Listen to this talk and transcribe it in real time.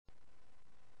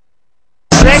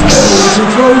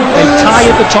They tie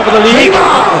at the top of the league.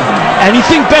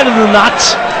 Anything better than that,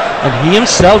 and he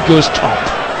himself goes top.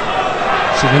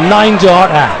 So the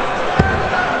 9-darter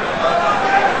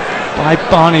by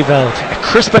Barneveld. A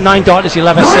crisper 9-darters you'll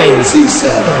ever see.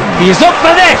 He is up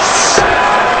for this.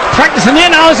 Practicing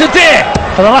 8 hours a day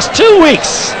for the last 2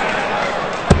 weeks.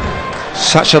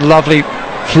 Such a lovely,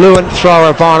 fluent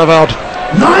thrower, Barneveld.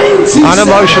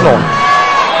 Unemotional.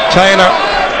 Taylor,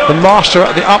 the master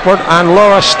at the upward and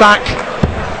lower stack.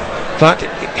 But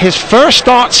his first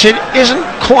start isn't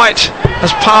quite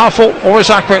as powerful or as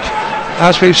accurate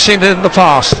as we've seen it in the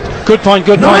past. Good point,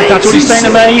 good point. That's what he's saying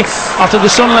to me after the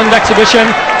Sunderland exhibition.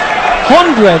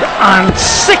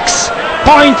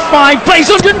 106.5, plays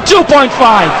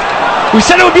 102.5. We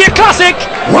said it would be a classic.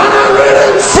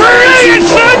 106. Brilliant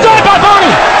third dive by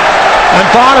Barney. And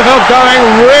Barneveld going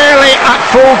really at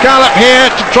full gallop here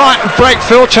to try and break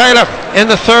Phil Taylor in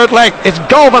the third leg. It's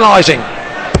galvanising.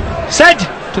 Said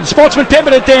to the Sportsman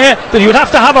paper today that he would have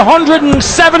to have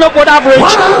 107 upward average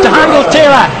to handle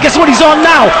Taylor. Guess what he's on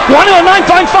now?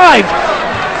 109.5.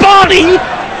 Barney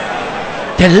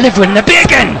delivering the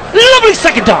bacon. Lovely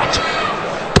second dart.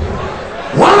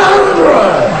 100.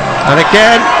 And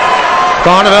again,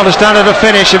 Barneveld is down at a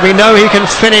finish, and we know he can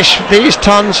finish these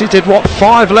tons. He did, what,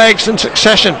 5 legs in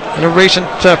succession in a recent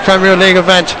Premier League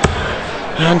event.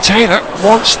 And Taylor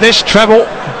wants this treble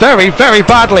very, very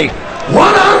badly.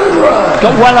 100.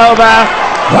 Got well over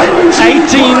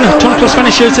 18 ton plus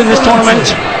finishes in this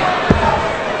tournament.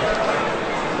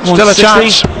 Still a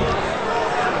chance.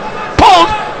 Pulled.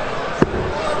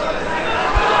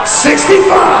 65.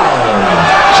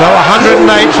 So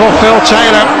 108 for Phil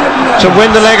Taylor to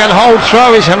win the leg and hold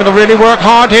throw. He's having to really work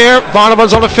hard here.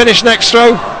 Barneveld's on a finish next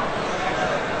throw.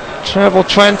 Treble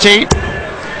 20.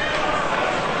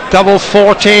 Double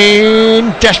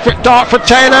 14. Desperate dart for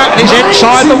Taylor. And he's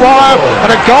inside the wire.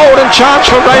 And a golden chance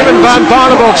for Raymond van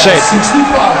Barneveld said.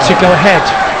 To go ahead.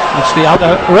 It's the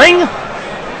outer ring.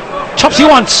 Chops he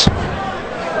wants.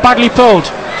 Badly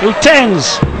pulled. 2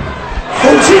 10s.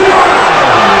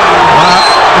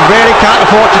 Really can't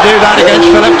afford to do that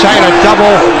against Philip Taylor.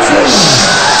 Double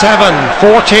 7.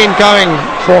 14 going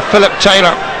for Philip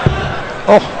Taylor.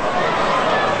 Oh,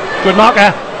 good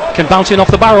marker. Can bounce in off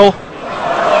the barrel.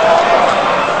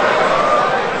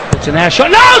 It's an air shot.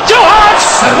 No, too hard.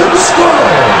 7 score.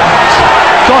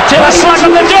 Got Taylor slack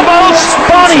on the doubles.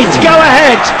 Barney to go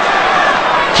ahead.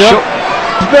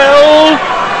 Double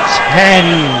 10.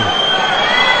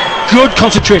 Good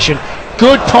concentration.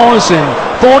 Good pausing.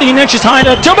 14 inches high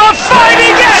to double 5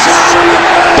 he gets!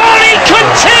 Barney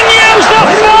continues the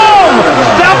form!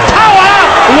 The power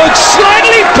looks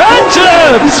slightly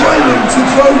perturbed!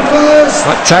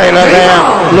 But Taylor there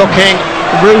looking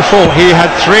rueful. He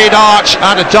had 3 darts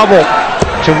and a double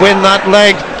to win that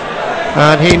leg.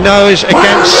 And he knows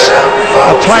against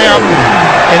a player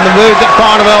in the mood that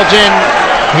Barneveld's in,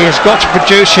 he has got to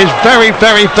produce his very,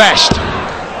 very best.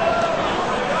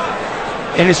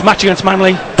 In his match against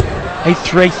Manly, a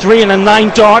 3 and a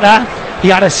 9-darter. He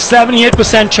had a 78%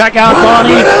 checkout,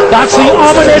 Barney. That's the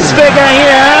ominous figure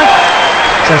here.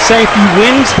 So say if he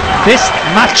wins this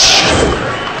match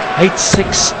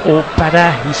 8-6 or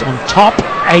better, he's on top.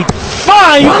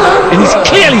 8-5, and he's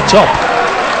clearly top.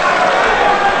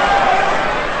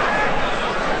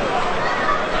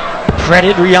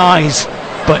 Predatory eyes,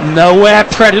 but nowhere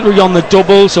predatory on the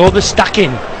doubles or the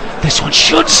stacking. This one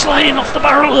should slide in off the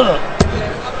barrel.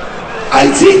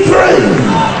 83.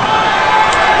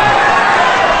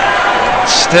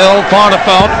 Still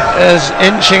Barneveld is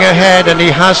inching ahead, and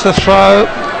he has the throw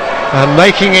and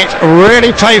making it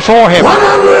really pay for him.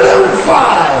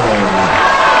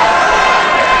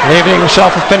 105. Leaving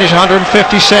himself a finish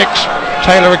 156.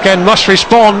 Taylor again must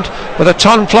respond with a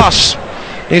ton plus.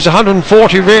 He's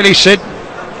 140 really, Sid.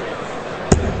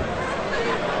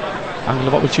 Angle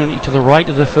of opportunity to the right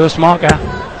of the first marker.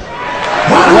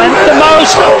 Went the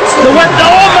most, went the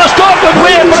almost awkward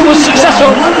way, but it was successful.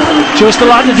 Just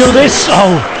allowed to do this.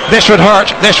 Oh, this would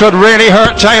hurt. This would really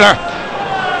hurt Taylor.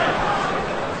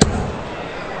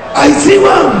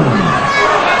 81.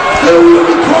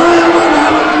 Require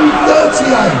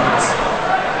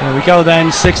 138. There we go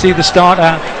then. 60 the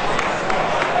starter.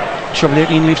 Treble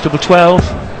 18 leaves double 12.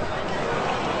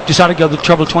 Decided to go the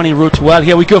treble 20 route well.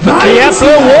 Here we go for clear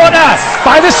blue water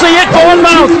by the sea at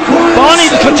Bournemouth. Barney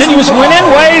the continuous winning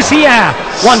ways here.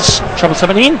 Once treble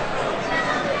 17.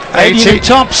 80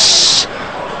 tops.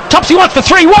 Tops he wants for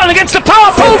 3-1 against the power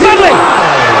pull Bentley.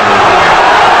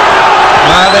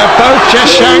 They're both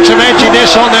just showing some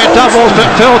edginess on their doubles, but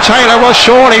Phil Taylor will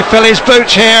surely fill his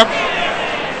boots here.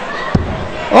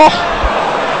 Oh,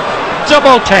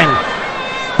 double 10.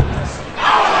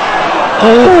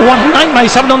 Oh, what a nightmare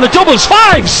he's having on the doubles.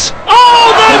 Fives!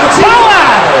 Oh, the power!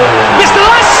 Missed the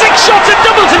last 6 shots at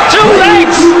doubles in 2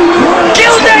 legs.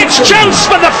 Gilt-edge chance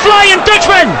for the Flying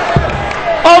Dutchman.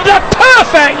 Oh, the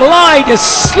perfect line is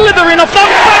slithering off the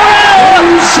barrel.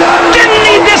 Didn't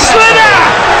need the slither.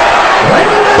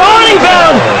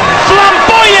 Barneveld,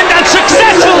 flamboyant and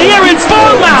successful here in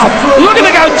Bournemouth. Looking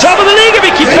to go top of the league if he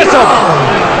keeps this up.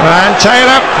 And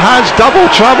Taylor has double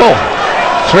trouble.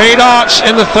 3 darts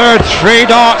in the third, 3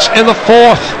 darts in the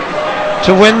fourth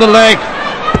to win the leg.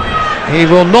 He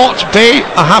will not be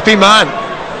a happy man.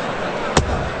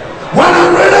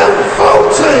 140.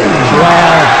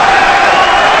 Well,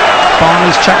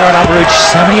 Barney's checkout average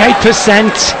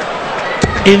 78%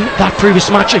 in that previous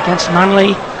match against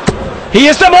Manly. He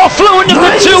is the more fluent of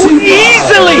the two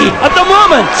easily at the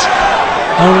moment.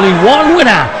 Only one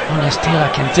winner unless Taylor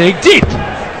can dig deep.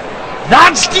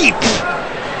 That's deep.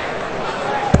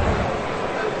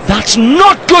 That's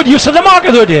not good use of the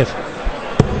marker though, Dave.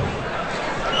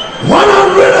 101.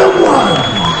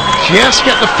 Just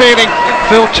get the feeling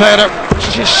Phil Taylor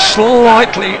just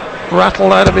slightly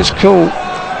rattled out of his cool.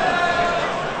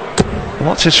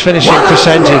 What's his finishing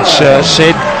percentage,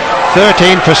 Sid?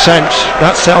 13%.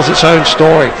 That tells its own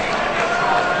story.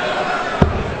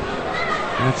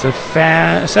 That's a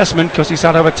fair assessment because he's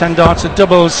had over 10 darts at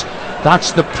doubles.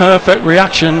 That's the perfect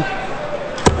reaction.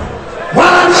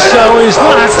 So is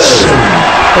that.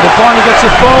 But if Barney gets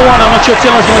a 4-1, I'm not sure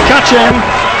Taylor's going to catch him.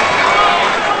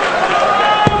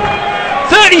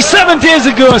 37 days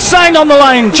ago, signed on the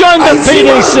line, joined the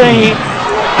PDC,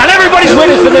 and everybody's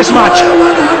waiting for this match.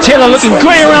 Taylor looking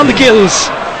grey around the gills,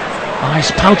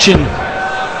 eyes pouching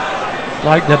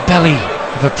like the belly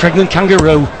of a pregnant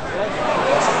kangaroo.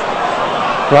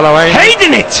 Well away.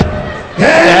 Hating it!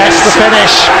 Yes, the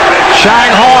finish.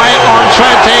 Shanghai on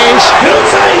 20s.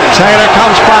 Taylor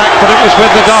comes back, but it was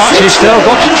with the darts. He's still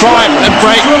got to try and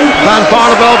break Van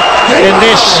Barneveld in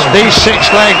these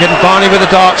 6 leg, and Barney with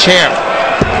the darts here.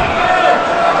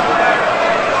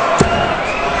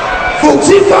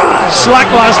 45. Slack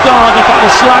last dart, in fact,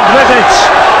 a slack visit.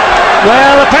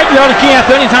 Well, the patriotic here,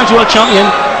 13 times world champion,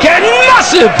 getting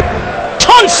massive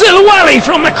tonsil wally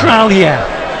from the crowd here.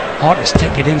 Hottest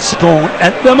ticket in sport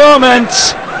at the moment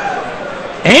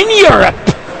in Europe,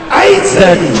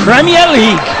 the Premier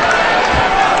League.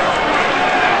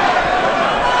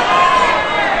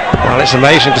 Well, it's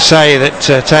amazing to say that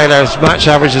Taylor's match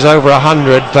average is over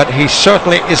 100, but he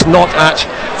certainly is not at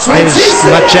his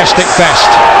majestic best.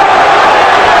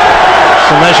 It's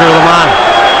the measure of the man.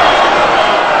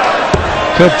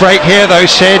 Could break here though,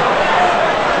 Sid.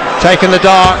 Taking the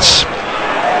darts.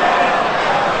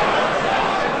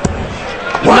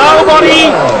 Nobody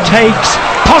takes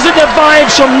positive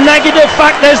vibes from negative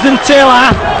factors than Taylor.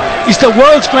 He's the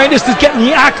world's greatest at getting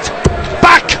the act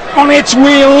back on its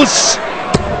wheels.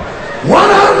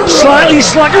 Slightly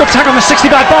slacker attack on the 60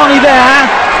 by Barney there.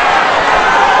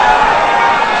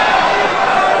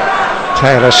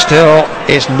 Taylor still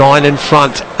is 9 in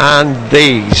front, and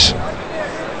these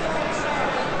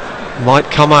might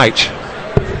come out.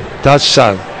 Does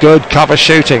so. Good cover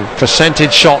shooting.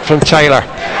 Percentage shot from Taylor.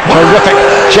 Terrific.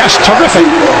 Just terrific.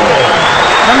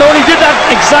 And when he did that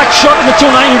exact shot in the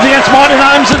 290s against Martin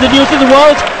Adams at the Youth of the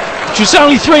World, which was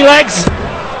only 3 legs.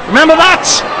 Remember that?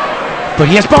 But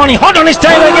here's Barney hot on his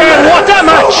tail again. What a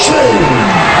match!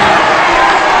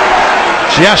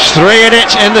 Just 3 in it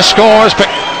in the scores, but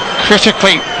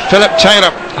critically, Philip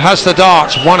Taylor has the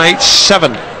darts.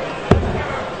 187.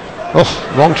 Oh,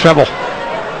 wrong treble.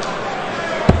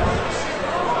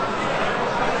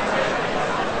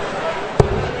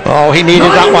 Oh, he needed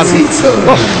that one.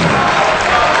 Oh.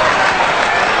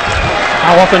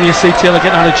 How often do you see Taylor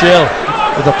getting out of jail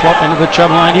with a plot into the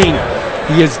treble 19?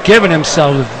 He has given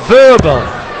himself verbal.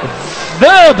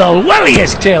 Well, he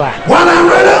is, Taylor. 140.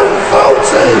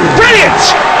 Brilliant!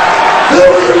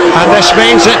 And this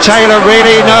means that Taylor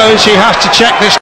really knows he has to check this